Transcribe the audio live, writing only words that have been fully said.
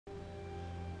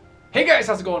Hey guys,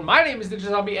 how's it going? My name is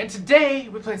NinjaZombie, and today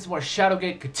we're playing some more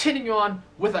Shadowgate, continuing on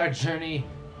with our journey,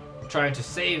 trying to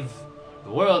save the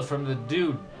world from the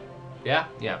dude. Yeah?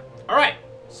 Alright,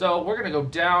 so we're gonna go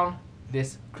down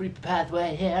this creepy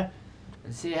pathway here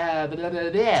and see how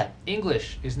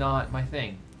English is not my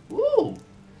thing. Woo!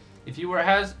 If you were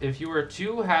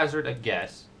to hazard a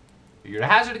guess,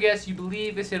 you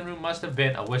believe this hidden room must have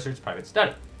been a wizard's private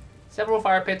study. Several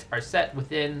fire pits are set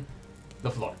within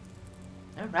the floor.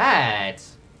 Alright.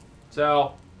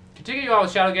 So, continuing on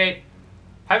with Shadowgate.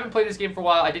 I haven't played this game for a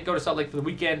while. I did go to Salt Lake for the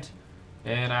weekend,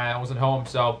 and I wasn't home,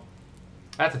 so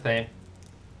that's a thing.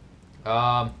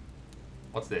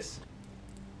 What's this?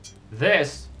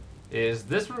 This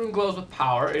room glows with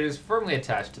power. It is firmly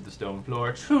attached to the stone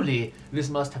floor. Truly, this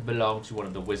must have belonged to one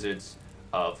of the wizards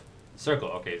of Circle.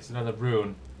 Okay, it's another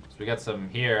rune. So we got some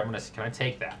here. Can I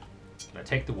take that? Can I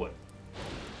take the wood?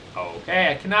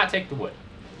 Okay, I cannot take the wood.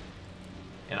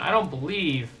 And I don't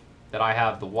believe that I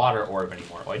have the water orb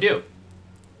anymore. Oh, I do.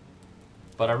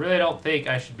 But I really don't think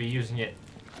I should be using it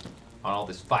on all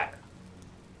this fire.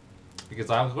 Because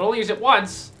I'll only use it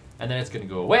once, and then it's going to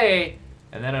go away,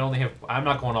 and then I'm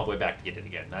not going all the way back to get it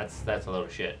again. That's a load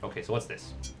of shit. Okay, so what's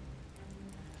this?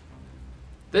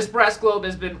 This brass globe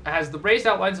has the raised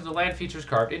outlines of the land features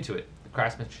carved into it. The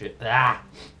craftsmanship.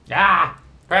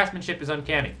 Craftsmanship is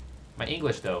uncanny. My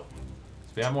English, though.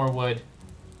 So we have more wood.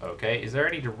 Okay, is there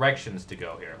any directions to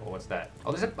go here? Well, what's that?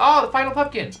 Oh, the final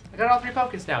pumpkin! I got all 3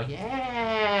 pumpkins now.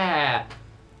 Yeah!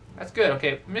 That's good.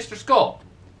 Okay, Mr. Skull,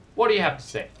 what do you have to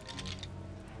say?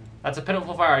 That's a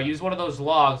pitiful fire. Use one of those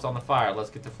logs on the fire. Let's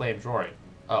get the flames roaring.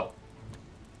 Oh.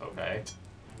 Okay.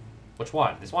 Which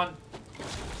one? This one?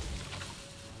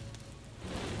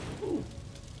 Ooh.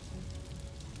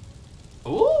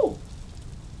 Ooh!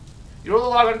 You roll the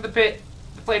log under the pit.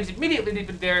 The flames immediately leap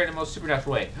into the air in a most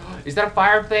supernatural way. Is that a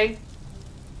fire thing?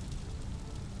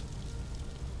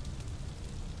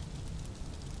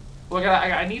 Look,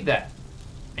 I need that.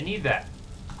 I need that.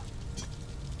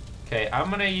 Okay, I'm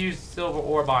gonna use silver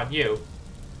orb on you.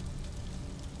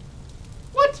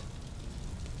 What?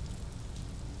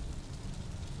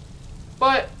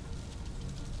 But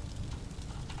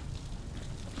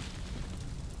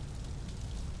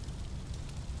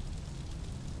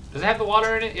does it have the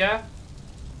water in it? Yeah.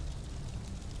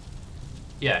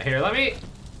 Yeah, here, let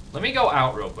me go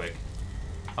out real quick.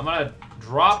 I'm gonna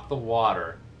drop the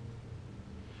water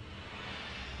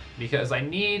because I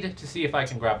need to see if I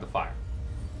can grab the fire.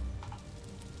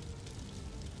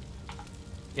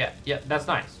 Yeah, that's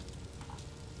nice.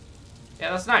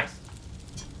 Yeah, that's nice.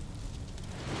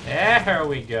 There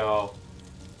we go.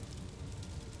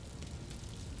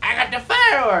 I got the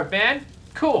fire orb, man.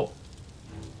 Cool.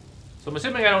 So I'm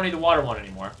assuming I don't need the water one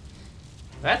anymore.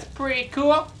 That's pretty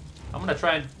cool. I'm gonna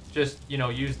try and just,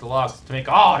 use the logs to make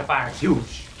all the fire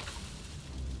huge.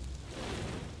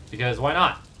 Because why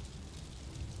not?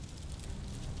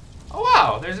 Oh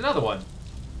wow, there's another one.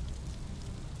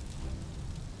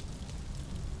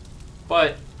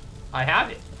 But I have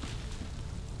it.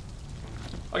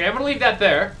 Okay, I'm gonna leave that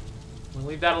there. I'm gonna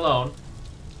leave that alone.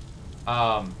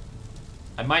 I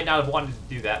might not have wanted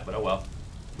to do that, but oh well.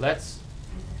 Let's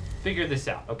figure this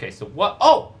out. Okay, so what?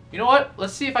 Oh, you know what?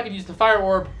 Let's see if I can use the fire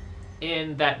orb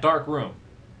in that dark room.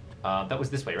 That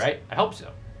was this way, right? I hope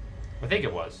so. I think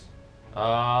it was.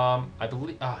 I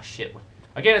believe. Oh shit.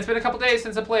 Again, it's been a couple days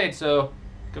since I played, so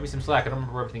give me some slack. I don't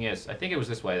remember where everything is. I think it was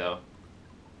this way though.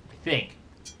 I think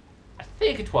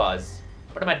it was,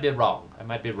 but I might be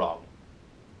wrong.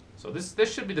 So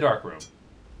this should be the dark room.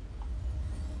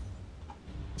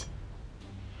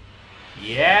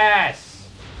 Yes!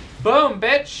 Boom,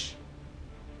 bitch!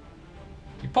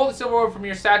 You pull the silver orb from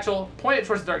your satchel, point it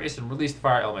towards the darkness, and release the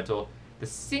fire elemental. The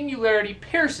singularity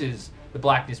pierces the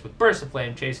blackness with bursts of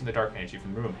flame, chasing the dark energy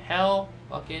from the room. Hell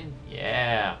fucking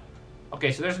yeah.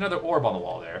 Okay, so there's another orb on the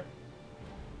wall there.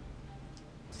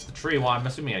 It's the tree one. I'm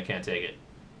assuming I can't take it.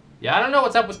 Yeah, I don't know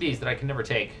what's up with these that I can never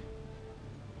take.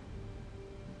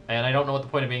 And I don't know what the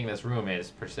point of being in this room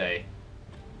is, per se.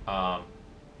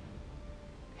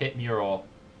 Hit mural.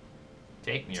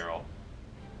 Take mural.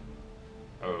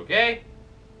 Okay.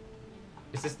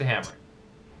 Is this the hammer?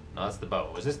 No, that's the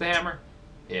bow. Is this the hammer?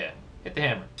 Yeah. Hit the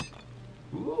hammer.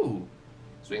 Ooh.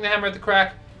 Swing the hammer at the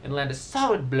crack and land a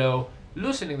solid blow,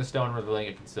 loosening the stone, revealing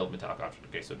a concealed metallic object.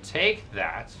 Okay, so take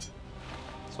that.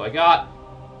 So I got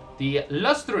the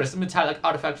lustrous metallic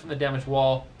artifact from the damaged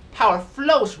wall. Power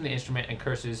flows from the instrument and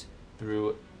courses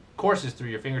through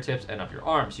your fingertips and up your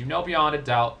arms. You know beyond a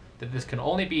doubt that this can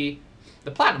only be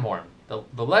the platinum horn,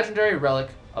 the legendary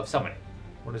relic of summoning.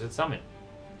 What does it summon?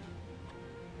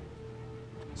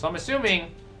 So I'm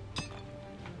assuming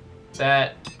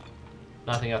that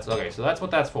Nothing else. Okay, so that's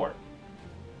what that's for.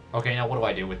 Okay, now what do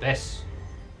I do with this?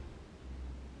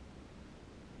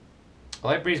 A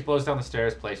light breeze blows down the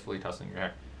stairs, playfully tussling your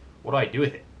hair. What do I do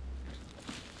with it?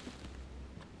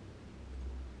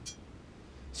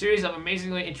 Series of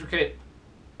amazingly intricate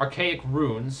archaic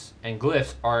runes and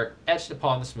glyphs are etched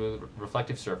upon the smooth,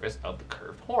 reflective surface of the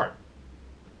curved horn.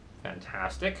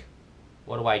 Fantastic.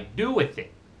 What do I do with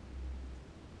it?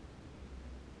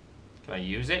 Can I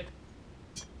use it?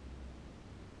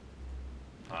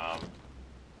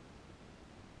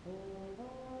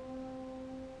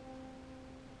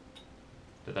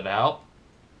 Did that help?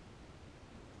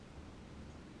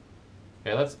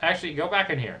 Okay, let's actually go back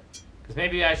in here. Because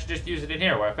maybe I should just use it in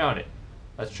here where I found it.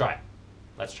 Let's try it.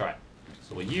 Let's try it.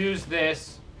 So we'll use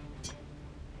this.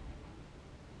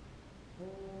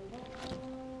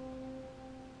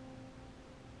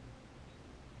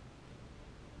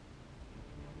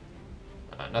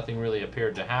 Nothing really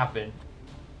appeared to happen.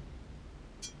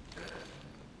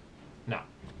 No.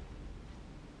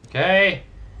 Okay.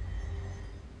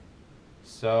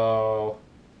 So.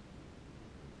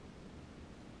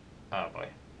 Oh boy.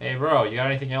 Hey bro, you got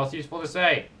anything else useful to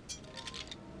say?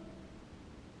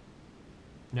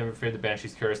 Never feared the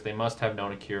Banshee's curse. They must have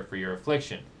known a cure for your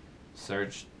affliction.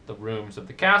 Search the rooms of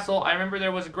the castle. I remember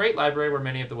there was a great library where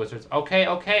many of the wizards... Okay,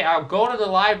 okay, I'll go to the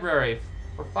library.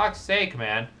 For fuck's sake,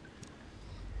 man.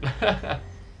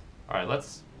 Alright,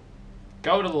 let's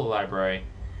go to the library.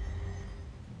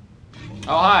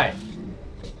 Oh, hi.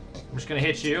 I'm just gonna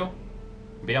hit you.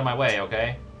 Be on my way,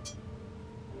 okay?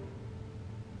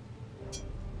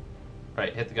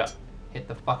 Right, hit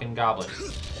the fucking goblin.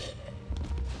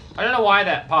 I don't know why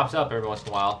that pops up every once in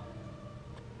a while.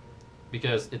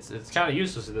 Because it's kind of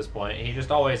useless at this point. He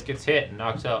just always gets hit and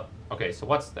knocks out. Okay, so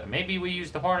what's that? Maybe we use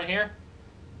the horn in here?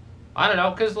 I don't know,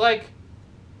 because, like...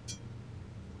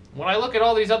 When I look at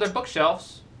all these other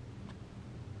bookshelves...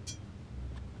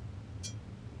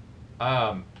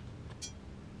 Oh,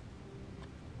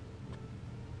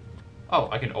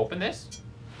 I can open this?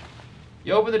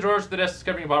 You open the drawers to the desk,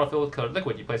 discovering a bottle filled with colored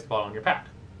liquid. You place the bottle in your pack.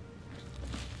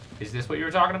 Is this what you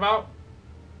were talking about?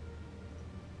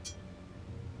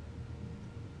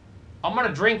 I'm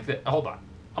gonna drink the... Hold on.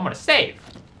 I'm gonna save.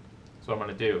 That's what I'm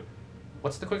gonna do.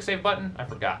 What's the quick save button? I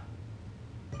forgot.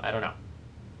 I don't know.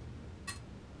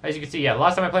 As you can see, yeah, the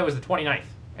last time I played was the 29th.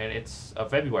 And it's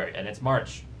February, and it's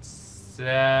March. What's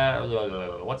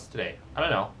today? I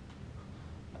don't know.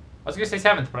 I was gonna say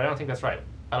 7th, but I don't think that's right.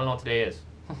 I don't know what today is.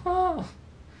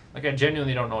 Like, I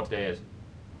genuinely don't know what today is.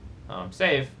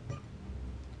 Save.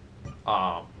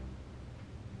 So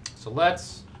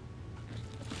let's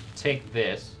take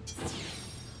this.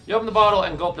 You open the bottle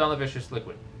and gulp down the vicious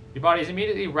liquid. Your body is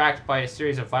immediately racked by a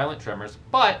series of violent tremors,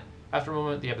 but after a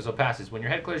moment, the episode passes. When your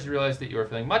head clears, you realize that you are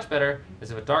feeling much better, as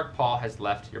if a dark pall has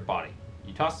left your body.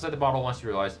 You toss aside the bottle once you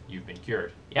realize you've been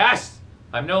cured. Yes!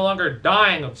 I'm no longer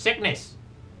dying of sickness!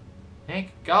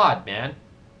 Thank God, man.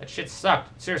 That shit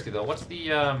sucked. Seriously, though, what's the,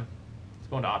 let's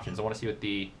go into options. I want to see what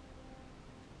the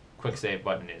quick save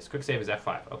button is. Quick save is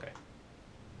F5. Okay.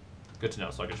 Good to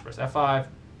know. So I can just press F5,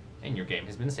 and your game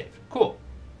has been saved. Cool.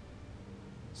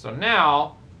 So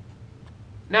now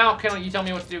can you tell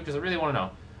me what to do? Because I really want to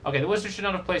know. Okay, the wizard should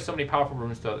not have placed so many powerful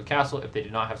runes throughout the castle if they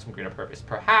did not have some greater purpose.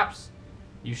 Perhaps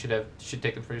you should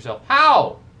take them for yourself.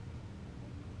 How?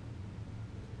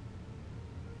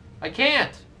 I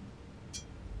can't.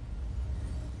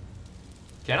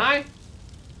 Can I?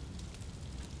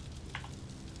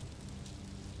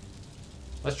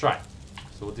 Let's try.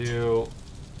 So we'll do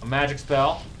a magic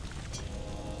spell.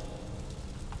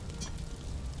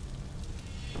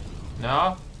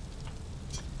 No?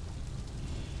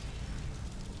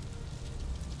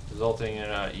 Resulting in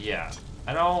a... Yeah.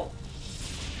 I don't...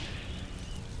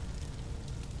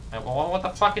 I want the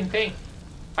fucking thing.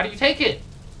 How do you take it?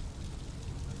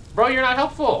 Bro, you're not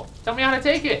helpful. Tell me how to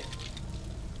take it.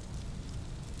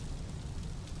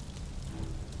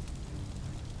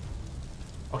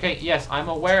 Okay, yes, I'm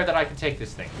aware that I can take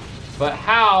this thing. But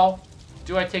how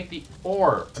do I take the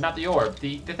orb? Not the orb,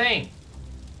 the thing.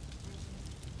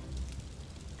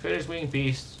 Trader's winged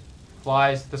beast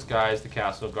flies to the skies, the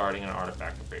castle, guarding an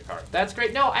artifact of great power. That's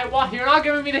great. No, you're not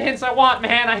giving me the hints I want,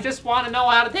 man. I just want to know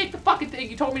how to take the fucking thing.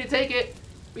 You told me to take it,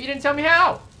 but you didn't tell me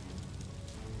how.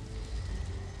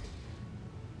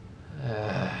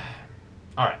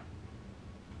 Alright.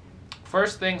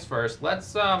 First things first,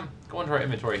 let's go into our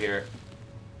inventory here.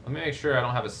 Let me make sure I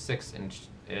don't have a 6-inch...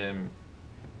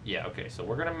 yeah, okay, so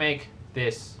we're going to make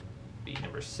this be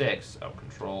number 6. Oh,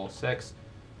 control 6.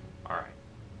 Alright.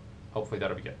 Hopefully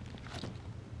that'll be good.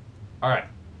 Alright.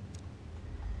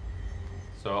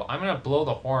 So I'm gonna blow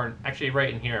the horn, actually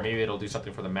right in here. Maybe it'll do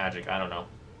something for the magic, I don't know.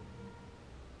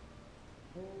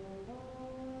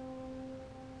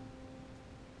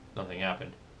 Nothing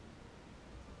happened.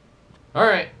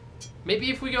 Alright. Maybe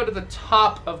if we go to the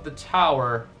top of the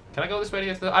tower. Can I go this way to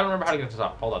get to the... I don't remember how to get to the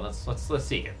top. Hold on, let's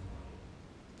see here.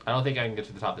 I don't think I can get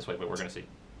to the top this way, but we're gonna see.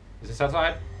 Is this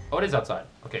outside? Oh, it is outside.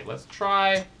 Okay, let's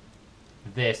try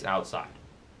this outside.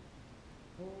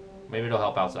 Maybe it'll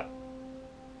help outside.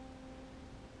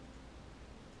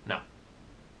 No.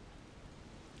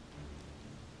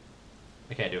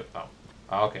 I can't do it.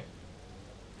 Oh, okay.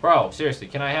 Bro, seriously,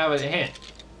 can I have a hint?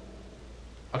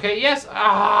 Okay, yes.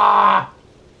 Ah!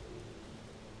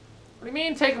 What do you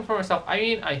mean take them for myself? I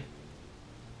mean, I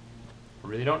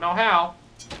really don't know how.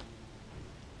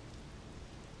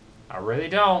 I really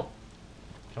don't.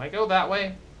 Can I go that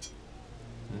way?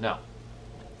 No.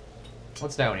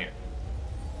 What's down here?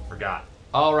 Forgot.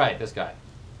 All right, this guy.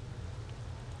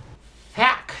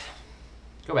 Hack.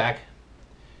 Go back.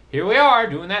 Here we are,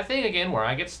 doing that thing again where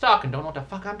I get stuck and don't know what the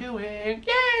fuck I'm doing.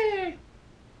 Yay!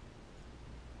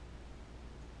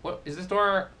 What is this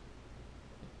door?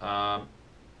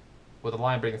 With a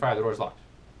line breaking fire, the door is locked.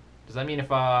 Does that mean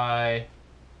if I...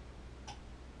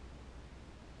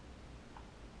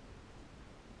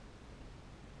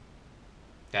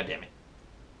 God damn it.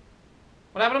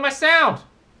 What happened to my sound?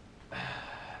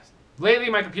 Lately,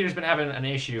 my computer's been having an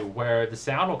issue where the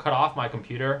sound will cut off my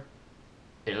computer.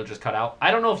 It'll just cut out. I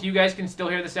don't know if you guys can still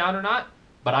hear the sound or not,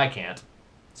 but I can't.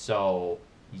 So,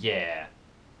 yeah.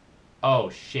 Oh,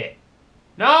 shit.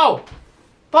 No!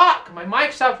 Fuck! My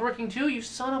mic stopped working too, you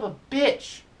son of a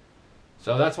bitch!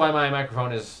 So that's why my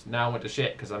microphone is now went to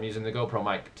shit, because I'm using the GoPro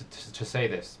mic to say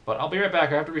this. But I'll be right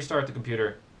back. I have to restart the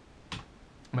computer. I'm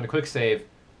going to quick save,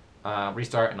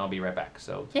 restart, and I'll be right back.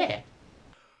 So, yeah.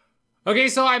 Okay,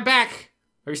 so I'm back.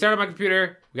 I restarted my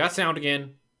computer. We got sound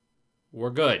again.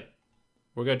 We're good.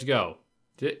 We're good to go.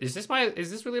 Is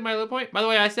this really my low point? By the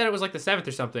way, I said it was like the 7th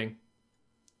or something.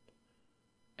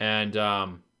 And,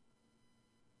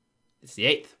 it's the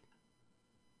 8th.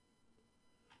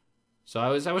 So I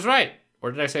was right.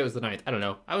 Or did I say it was the 9th? I don't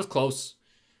know. I was close.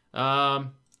 All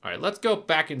right, let's go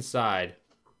back inside.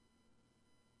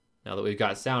 Now that we've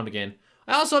got sound again.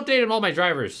 I also updated all my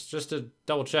drivers just to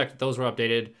double check that those were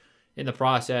updated in the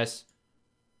process.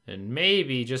 And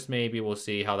maybe, just maybe, we'll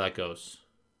see how that goes.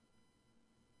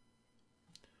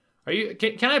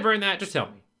 Can I burn that? Just tell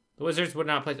me. The wizards would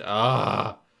not play.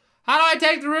 How do I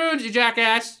take the runes, you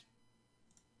jackass?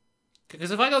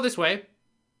 Because if I go this way,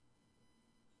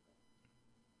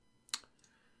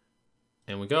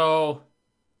 and we go,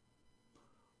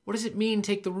 what does it mean,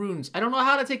 take the runes? I don't know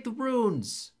how to take the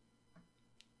runes.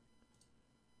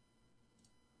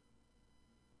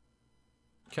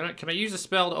 Can I use a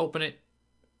spell to open it?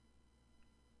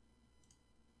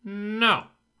 No.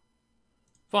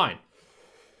 Fine.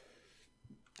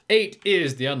 8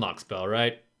 is the unlock spell,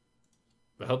 right?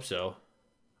 I hope so.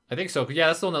 I think so. Yeah,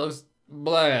 that's the one that looks...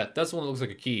 Blah. That's the one that looks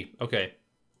like a key. Okay.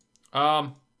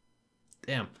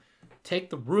 Damn. Take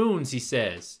the runes, he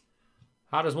says.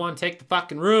 How does one take the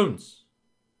fucking runes?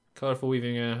 Colorful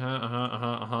weaving.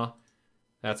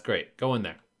 That's great. Go in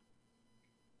there.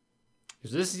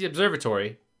 So this is the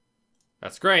observatory.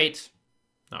 That's great.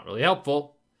 Not really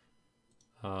helpful.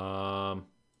 That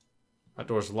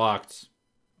door's locked.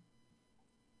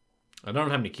 I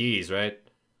don't have any keys, right?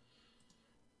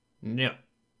 No.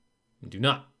 I do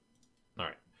not.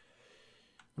 Alright.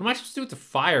 What am I supposed to do with the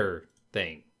fire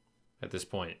thing at this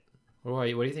point? What do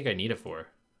you think I need it for?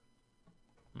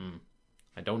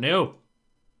 I don't know.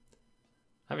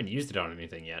 I haven't used it on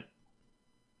anything yet.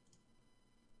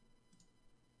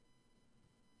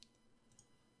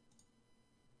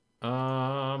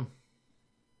 What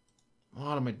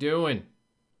am I doing?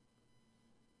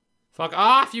 Fuck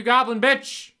off, you goblin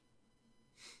bitch!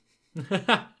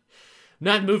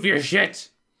 Not move your shit!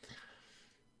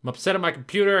 I'm upset at my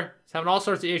computer. It's having all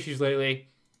sorts of issues lately.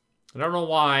 I don't know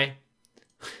why.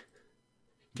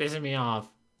 Pissing me off.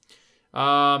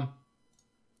 I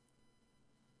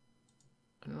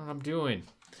don't know what I'm doing.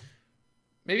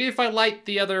 Maybe if I light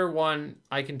the other one,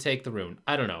 I can take the rune.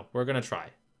 I don't know. We're gonna try.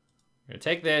 We're gonna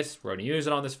take this. We're gonna use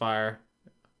it on this fire.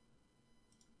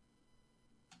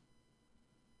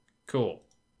 Cool.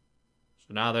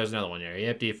 So now there's another one there.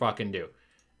 Yep, fucking do.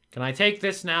 Can I take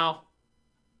this now?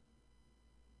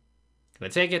 Can I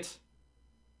take it?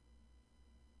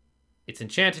 It's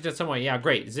enchanted in some way. Yeah,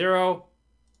 great. 0.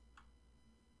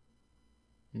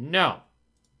 No.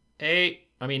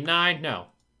 9. No.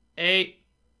 8.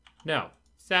 No.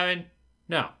 7.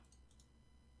 No.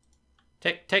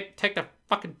 Take the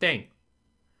fucking thing.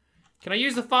 Can I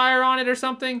use the fire on it or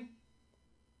something?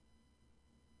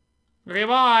 Okay,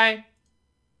 bye.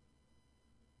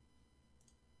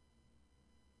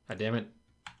 God damn it.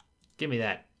 Give me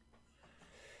that.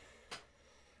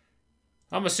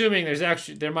 I'm assuming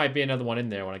there might be another one in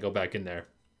there when I go back in there.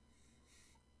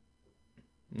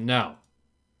 No.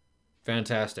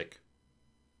 Fantastic.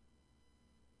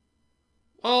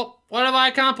 Well, what have I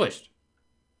accomplished?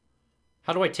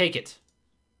 How do I take it?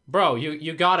 Bro,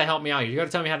 you gotta help me out. You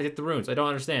gotta tell me how to get the runes. I don't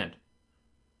understand.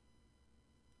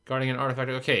 Guarding an artifact.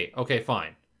 Okay,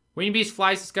 fine. Winged beast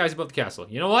flies the skies above the castle.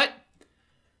 You know what?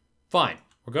 Fine.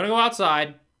 We're gonna go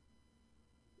outside.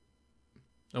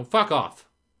 No, fuck off.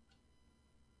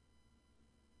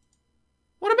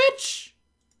 What a bitch!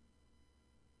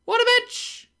 What a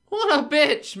bitch! What a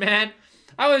bitch, man!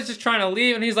 I was just trying to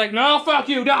leave and he's like, no, fuck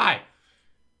you, die!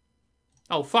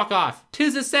 Oh, fuck off.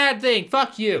 'Tis a sad thing.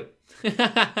 Fuck you.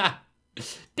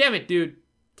 Damn it, dude.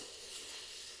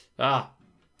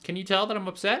 Can you tell that I'm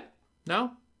upset?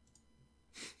 No?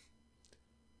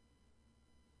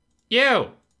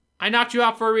 You! I knocked you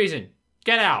out for a reason.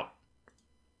 Get out.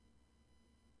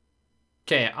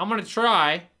 Okay, I'm gonna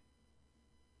try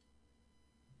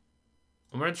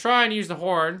and use the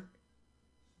horn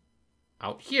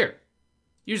out here.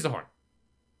 Use the horn.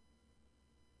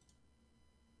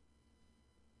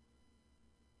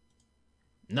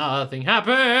 Nothing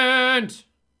happened!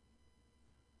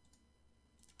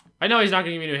 I know he's not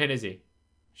gonna give me a new hit, is he?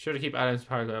 Sure to keep items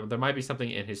power. There might be something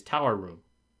in his tower room.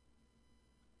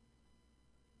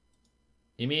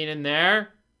 You mean in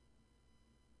there?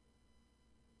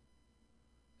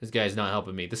 This guy's not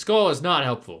helping me. The skull is not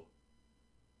helpful.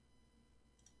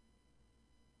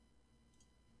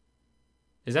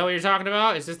 Is that what you're talking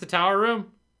about? Is this the tower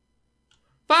room?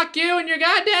 Fuck you and your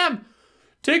goddamn...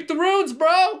 Take the runes, bro!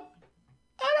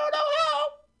 I don't know how!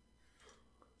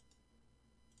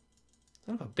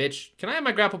 Son of a bitch. Can I have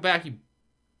my grapple back? You...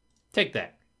 Take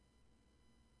that.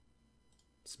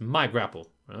 It's my grapple. All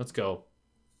right, let's go.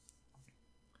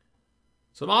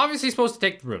 So I'm obviously supposed to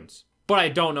take the runes, but I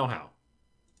don't know how.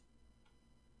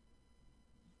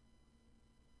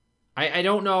 I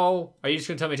don't know. Are you just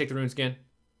gonna tell me to take the runes again?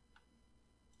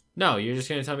 No, you're just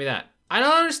gonna tell me that. I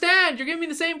don't understand. You're giving me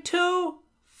the same 2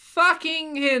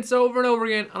 fucking hints over and over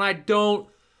again, and I don't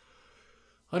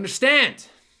understand.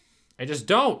 I just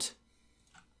don't.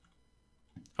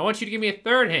 I want you to give me a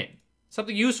 3rd hint.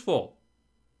 Something useful.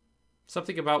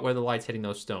 Something about where the light's hitting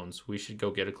those stones. We should go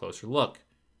get a closer look.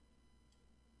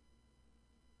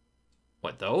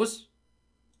 What, those?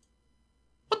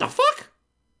 What the fuck?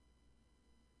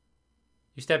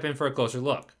 You step in for a closer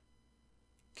look.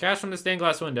 Cast from the stained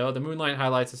glass window, the moonlight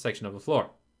highlights a section of the floor.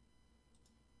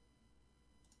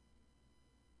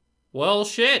 Well,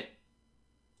 shit.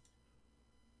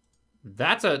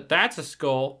 That's a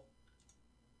skull.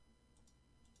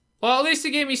 Well, at least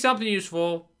it gave me something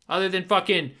useful, other than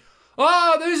fucking,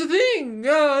 oh, there's a thing.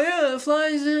 Oh, yeah, it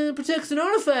flies and protects an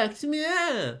artifact.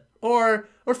 Yeah. Or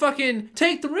fucking,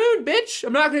 take the rune, bitch.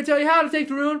 I'm not gonna tell you how to take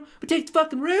the rune, but take the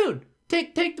fucking rune.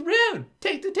 Take the rune.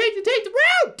 Take the rune.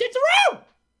 Take the rune.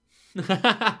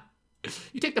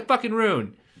 You take the fucking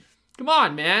rune. Come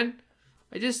on, man.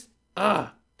 All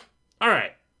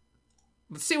right.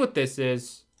 Let's see what this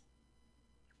is.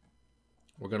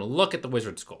 We're gonna look at the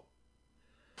wizard skull.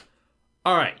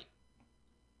 All right.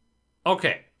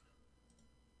 Okay.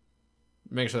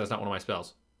 Make sure that's not one of my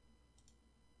spells.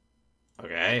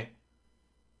 Okay.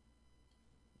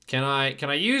 Can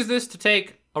I use this to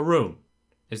take a rune?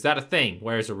 Is that a thing?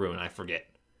 Where's a rune? I forget.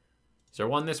 Is there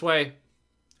one this way?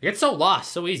 I get so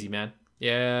lost. So easy, man.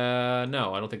 Yeah,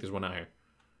 no, I don't think there's one out here.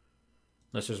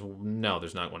 Unless there's... No,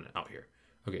 there's not one out here.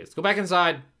 Okay, let's go back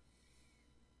inside.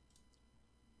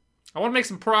 I want to make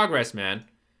some progress, man.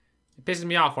 It pisses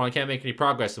me off when I can't make any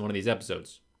progress in one of these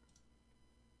episodes.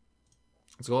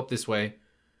 Let's go up this way.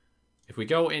 If we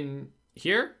go in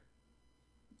here...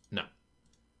 No.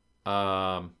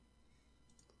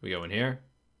 We go in here.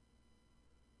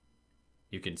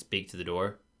 You can speak to the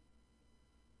door.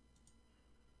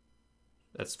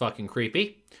 That's fucking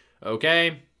creepy.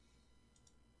 Okay.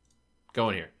 Go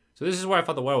in here. So this is where I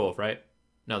fought the werewolf, right?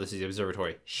 No, this is the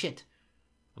observatory. Shit.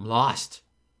 I'm lost.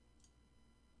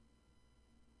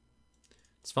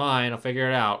 It's fine. I'll figure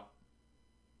it out.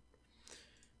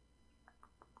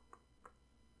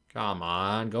 Come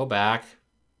on. Go back.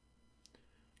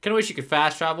 Kind of wish you could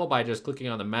fast travel by just clicking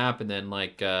on the map and then,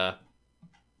 like,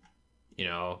 you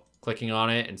know, clicking on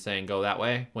it and saying go that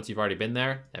way. Once you've already been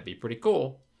there, that'd be pretty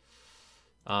cool.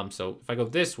 So if I go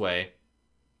this way,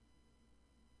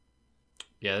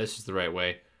 yeah, this is the right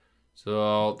way.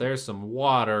 So there's some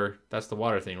water. That's the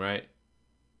water thing, right?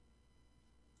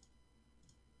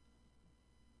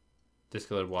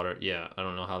 Discolored water. Yeah, I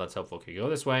don't know how that's helpful. Okay, go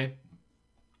this way.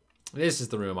 This is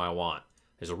the room I want.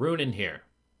 There's a rune in here.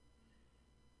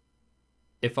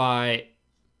 If I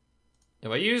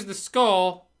use the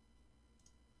skull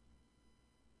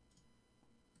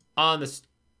on this.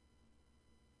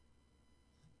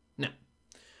 No.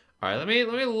 All right, let me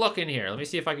look in here. Let me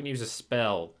see if I can use a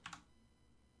spell.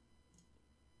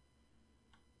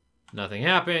 Nothing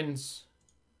happens.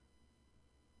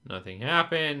 Nothing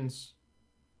happens.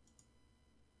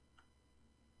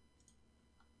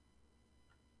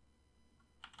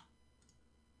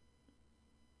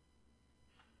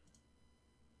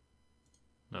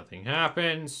 Nothing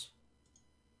happens.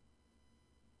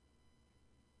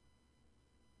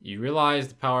 You realize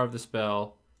the power of the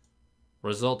spell,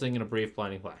 resulting in a brief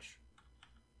blinding flash.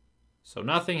 So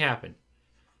nothing happened.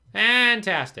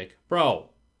 Fantastic.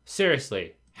 Bro,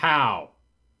 seriously, how?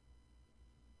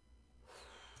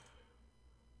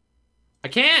 I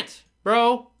can't,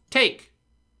 bro. Take.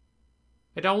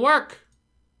 It don't work.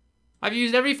 I've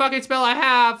used every fucking spell I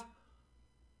have.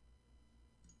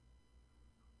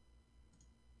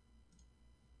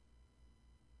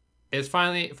 It's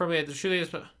finally, for me, the truly is.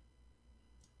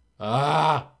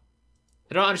 I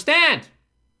don't understand.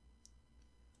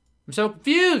 I'm so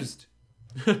confused.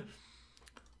 Like,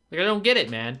 I don't get it,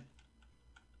 man.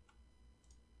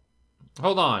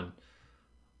 Hold on.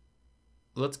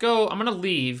 Let's go. I'm gonna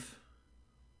leave.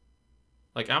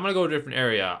 Like, I'm gonna go to a different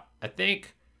area. I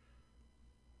think.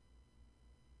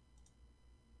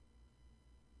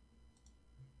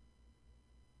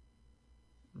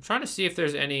 I'm trying to see if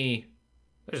there's any.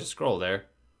 There's a scroll there.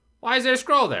 Why is there a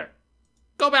scroll there?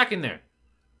 Go back in there.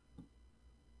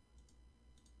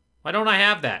 Why don't I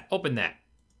have that? Open that.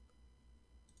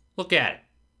 Look at it.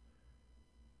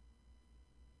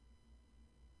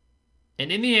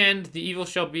 And in the end, the evil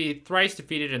shall be thrice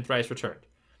defeated and thrice returned.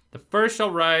 The first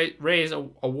shall raise a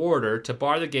warder to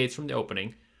bar the gates from the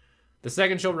opening. The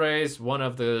second shall raise one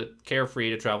of the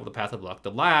carefree to travel the path of luck.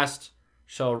 The last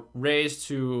shall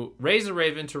raise a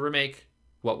raven to remake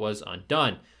what was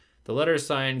undone. The letter is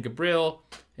signed Gabriel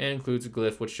and includes a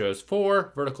glyph which shows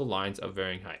 4 vertical lines of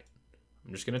varying height.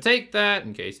 I'm just going to take that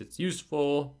in case it's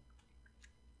useful.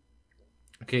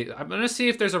 Okay, I'm going to see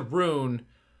if there's a rune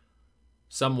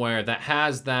somewhere that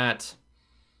has that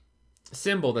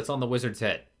symbol that's on the wizard's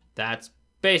head. That's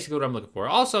basically what I'm looking for.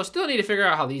 Also, still need to figure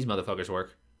out how these motherfuckers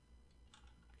work.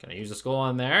 Can I use a skull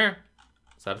on there?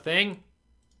 Is that a thing?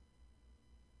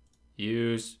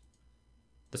 Use.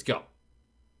 Let's go.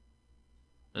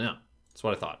 No, that's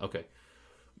what I thought. Okay.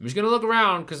 I'm just going to look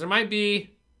around because there might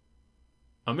be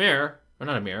a mirror. Or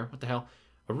not a mirror. What the hell?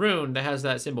 A rune that has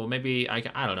that symbol. Maybe I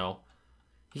don't know.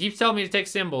 He keeps telling me to take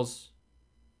symbols.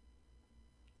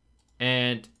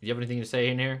 And do you have anything to say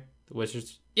in here? The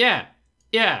wizards? Yeah.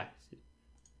 Yeah.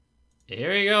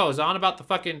 Here he goes. On about the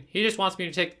fucking... He just wants me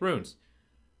to take runes.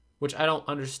 Which I don't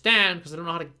understand because I don't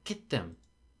know how to get them.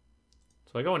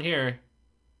 So I go in here.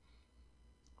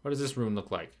 What does this rune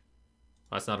look like?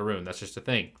 Oh, that's not a rune. That's just a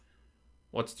thing.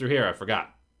 What's through here? I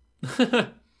forgot.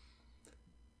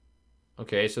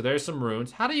 Okay, so there's some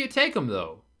runes. How do you take them,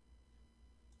 though?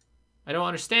 I don't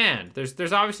understand.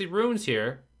 There's obviously runes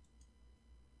here.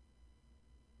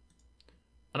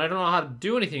 And I don't know how to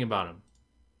do anything about them.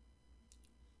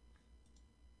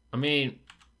 I mean...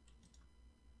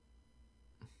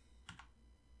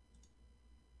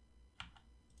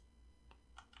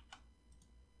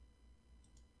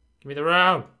 Give me the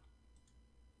rune.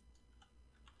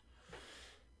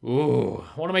 Ooh,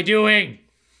 what am I doing?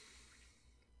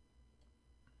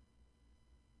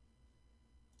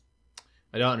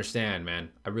 I don't understand, man.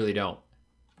 I really don't.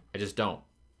 I just don't.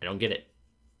 I don't get it.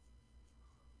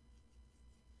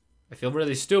 I feel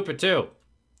really stupid, too.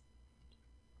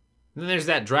 And then there's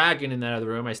that dragon in that other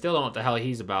room. I still don't know what the hell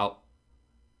he's about.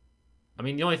 I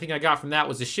mean, the only thing I got from that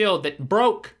was a shield that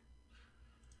broke.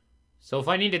 So if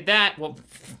I needed that, well...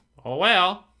 Oh,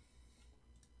 well.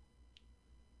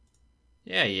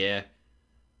 Yeah.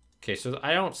 Okay, so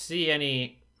I don't see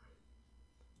anything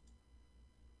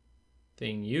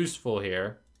useful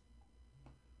here.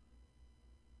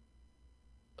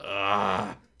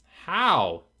 How?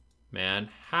 Man,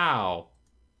 how?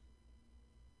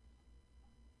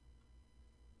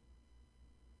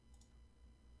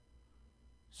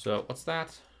 So, what's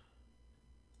that?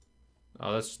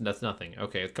 Oh, that's nothing.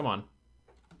 Okay, come on.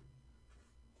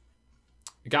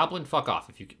 Goblin, fuck off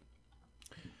if you can.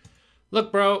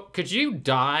 Look, bro, could you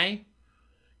die?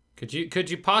 Could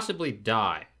you possibly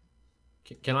die?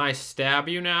 Can I stab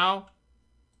you now?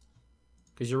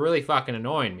 Because you're really fucking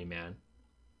annoying me, man.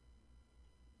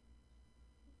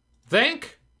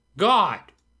 Thank God.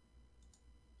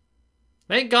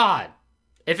 Thank God.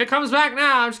 If it comes back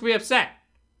now, I'm just gonna be upset.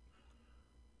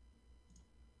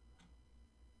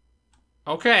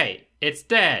 Okay, it's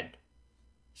dead.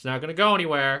 It's not gonna go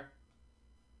anywhere.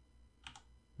 I'm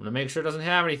gonna make sure it doesn't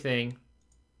have anything.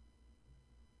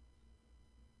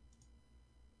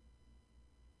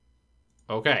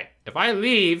 Okay, if I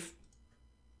leave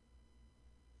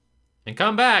and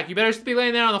come back, you better still be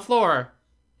laying there on the floor.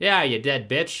 Yeah, you dead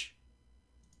bitch.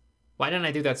 Why didn't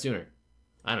I do that sooner?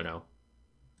 I don't know.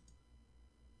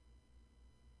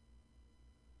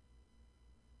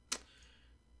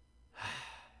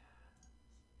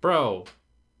 Bro.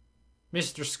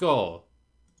 Mr. Skull.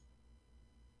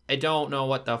 I don't know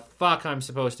what the fuck I'm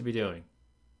supposed to be doing.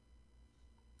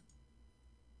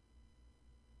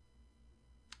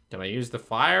 Can I use the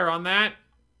fire on that?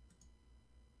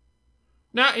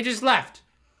 No, it just left.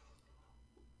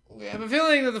 I have a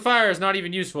feeling that the fire is not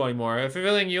even useful anymore. I have a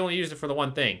feeling you only used it for the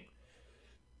one thing.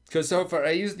 Because so far,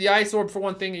 I used the ice orb for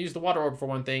one thing, I used the water orb for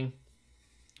one thing.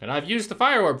 And I've used the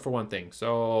fire orb for one thing,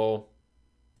 so...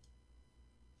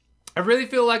 I really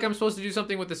feel like I'm supposed to do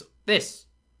something with this.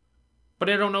 But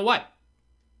I don't know what.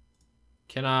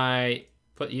 Can I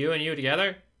put you and you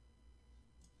together?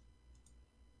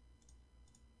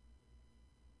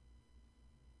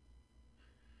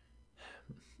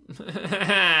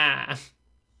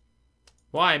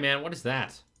 Why, man? What is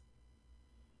that?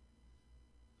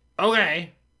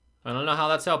 Okay. I don't know how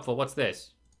that's helpful. What's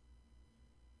this?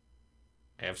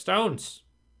 I have stones.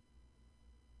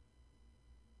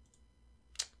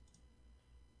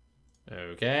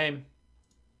 Okay.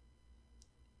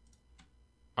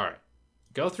 Alright.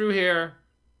 Go through here.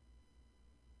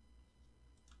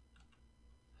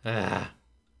 Ah.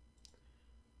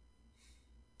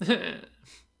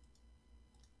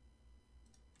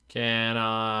 Can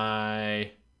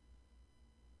I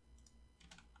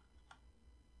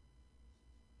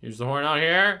use the horn out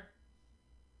here?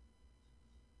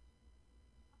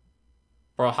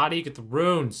 Bro, how do you get the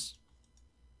runes?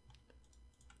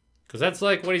 Because that's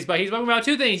like what he's bugging. He's bugging me about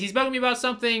two things. He's bugging me about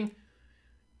something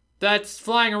that's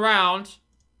flying around.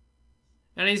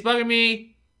 And he's bugging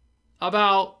me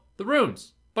about the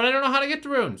runes. But I don't know how to get the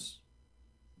runes.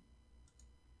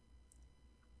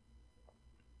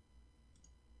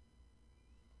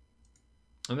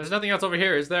 And there's nothing else over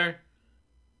here, is there?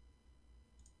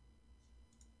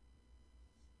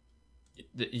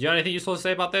 You got anything useful to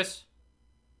say about this?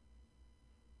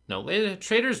 No. The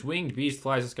trader's winged beast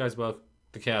flies the skies above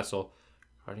the castle.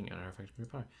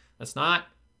 That's not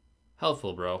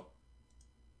helpful, bro.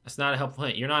 That's not a helpful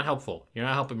hint. You're not helpful. You're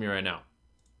not helping me right now.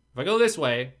 If I go this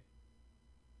way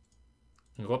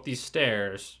and go up these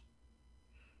stairs,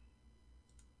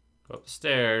 go up the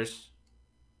stairs,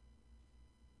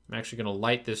 I'm actually gonna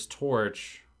light this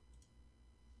torch.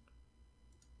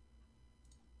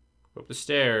 Go up the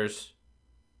stairs.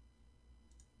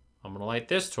 I'm gonna light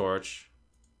this torch.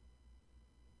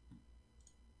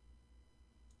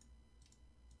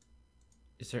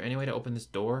 Is there any way to open this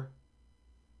door?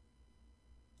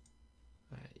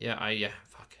 Yeah,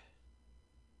 fuck.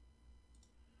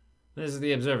 This is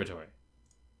the observatory.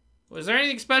 Was there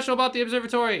anything special about the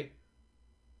observatory?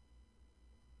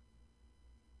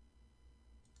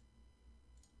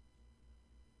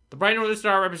 The bright northern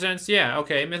star represents, yeah,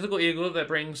 okay, mythical eagle that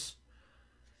brings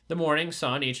the morning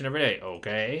sun each and every day.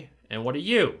 Okay, and what are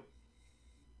you?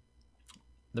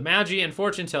 The Magi and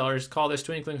fortune tellers call this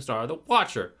twinkling star the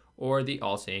Watcher, or the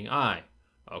all-seeing eye.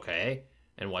 Okay,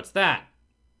 and what's that?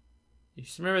 You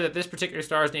just remember that this particular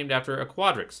star is named after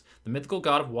Aquadrix, the mythical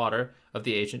god of water of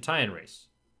the ancient Tian race.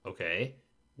 Okay,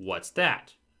 what's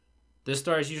that? This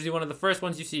star is usually one of the first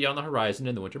ones you see on the horizon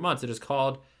in the winter months. It is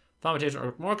called Thaumaturge,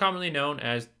 or more commonly known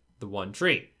as the One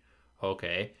Tree.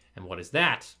 Okay, and what is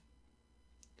that?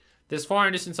 This far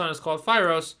and distant sun is called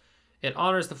Phyros. It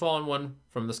honors the fallen one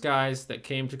from the skies that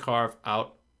came to carve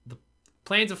out the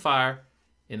plains of fire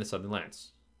in the southern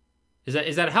lands.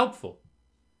 Is that helpful?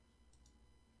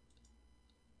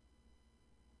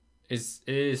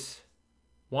 Is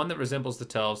one that resembles the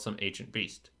tail of some ancient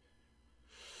beast.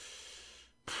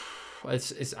 I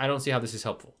don't see how this is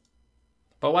helpful.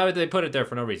 But why would they put it there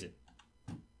for no reason?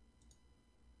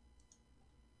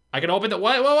 I can open the...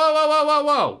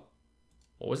 Whoa.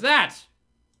 What was that?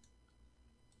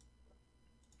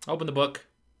 Open the book.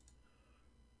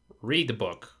 Read the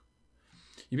book.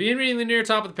 You begin reading the near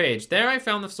top of the page. There I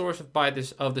found the source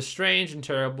of the strange and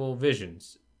terrible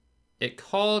visions. It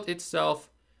called itself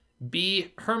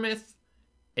Hermith,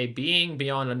 a being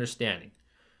beyond understanding,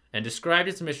 and described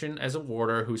its mission as a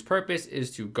warder whose purpose is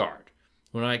to guard.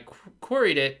 When I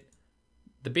queried it,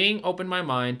 the being opened my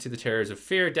mind to the terrors of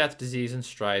fear, death, disease, and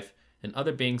strife, and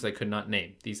other beings I could not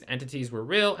name. These entities were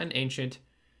real and ancient,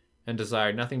 and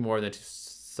desired nothing more than to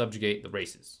subjugate the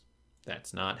races.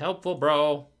 That's not helpful,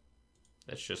 bro.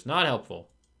 That's just not helpful.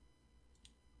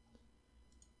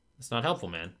 It's not helpful,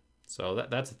 man. So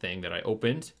that's a thing that I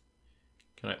opened.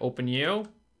 Can I open you?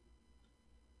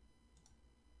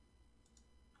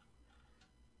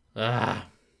 Ah.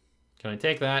 Can I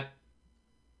take that?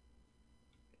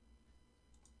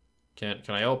 Can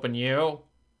I open you?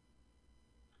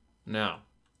 No.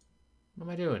 What am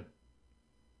I doing?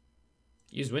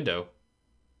 Use window.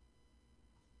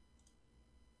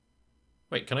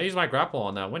 Wait, can I use my grapple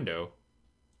on that window?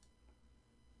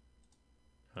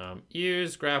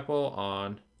 Use grapple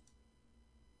on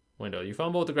window. You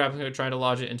fumble with the grappling hook trying to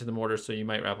lodge it into the mortar, so you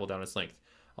might grapple down its length.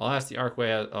 I'll ask the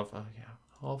archway of yeah.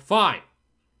 Oh, fine.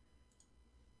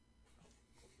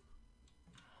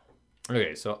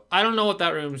 Okay, so I don't know what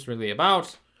that room's really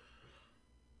about.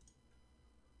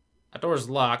 That door's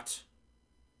locked.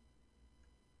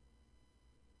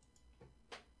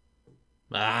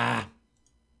 Ah.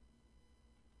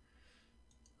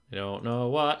 I don't know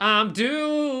what I'm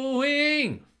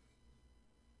doing.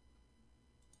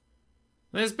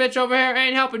 This bitch over here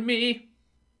ain't helping me.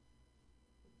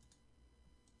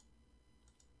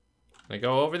 Can I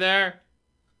go over there?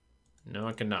 No,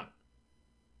 I cannot.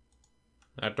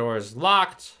 That door is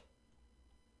locked.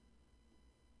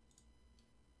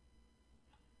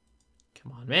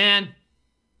 Come on, man.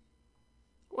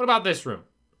 What about this room?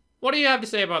 What do you have to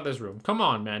say about this room? Come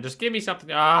on, man. Just give me something.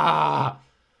 Ah!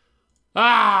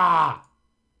 Ah!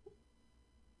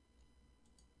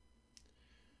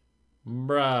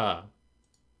 Bruh.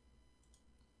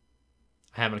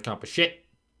 I haven't accomplished shit.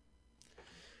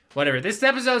 Whatever. This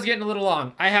episode's getting a little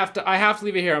long. I have to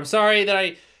leave it here. I'm sorry that I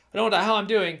don't know what the hell I'm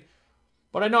doing.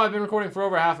 But I know I've been recording for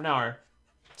over half an hour.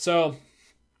 So,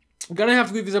 I'm gonna have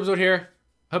to leave this episode here.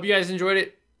 Hope you guys enjoyed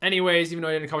it. Anyways, even though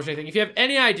I didn't accomplish anything. If you have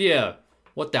any idea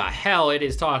what the hell it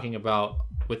is talking about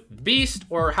with Beast,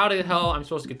 or how the hell I'm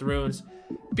supposed to get the runes,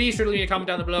 be sure to leave a comment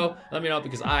down below. Let me know,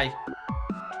 because I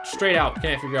straight out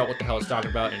can't figure out what the hell it's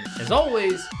talking about. And as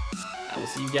always, I will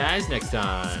see you guys next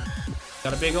time.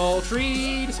 Got a big old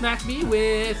tree to smack me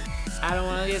with. I don't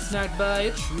want to get smacked by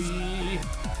a tree.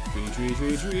 Tree, tree,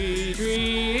 tree, tree,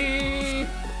 tree.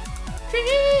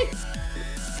 Tree!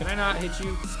 Can I not hit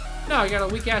you? No, you got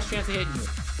a weak ass chance of hitting you.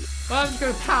 Well, I'm just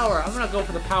gonna power. I'm gonna go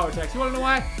for the power attacks. You wanna know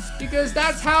why? Because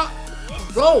that's how.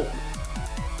 Roll!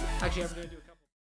 Actually, I'm gonna do it.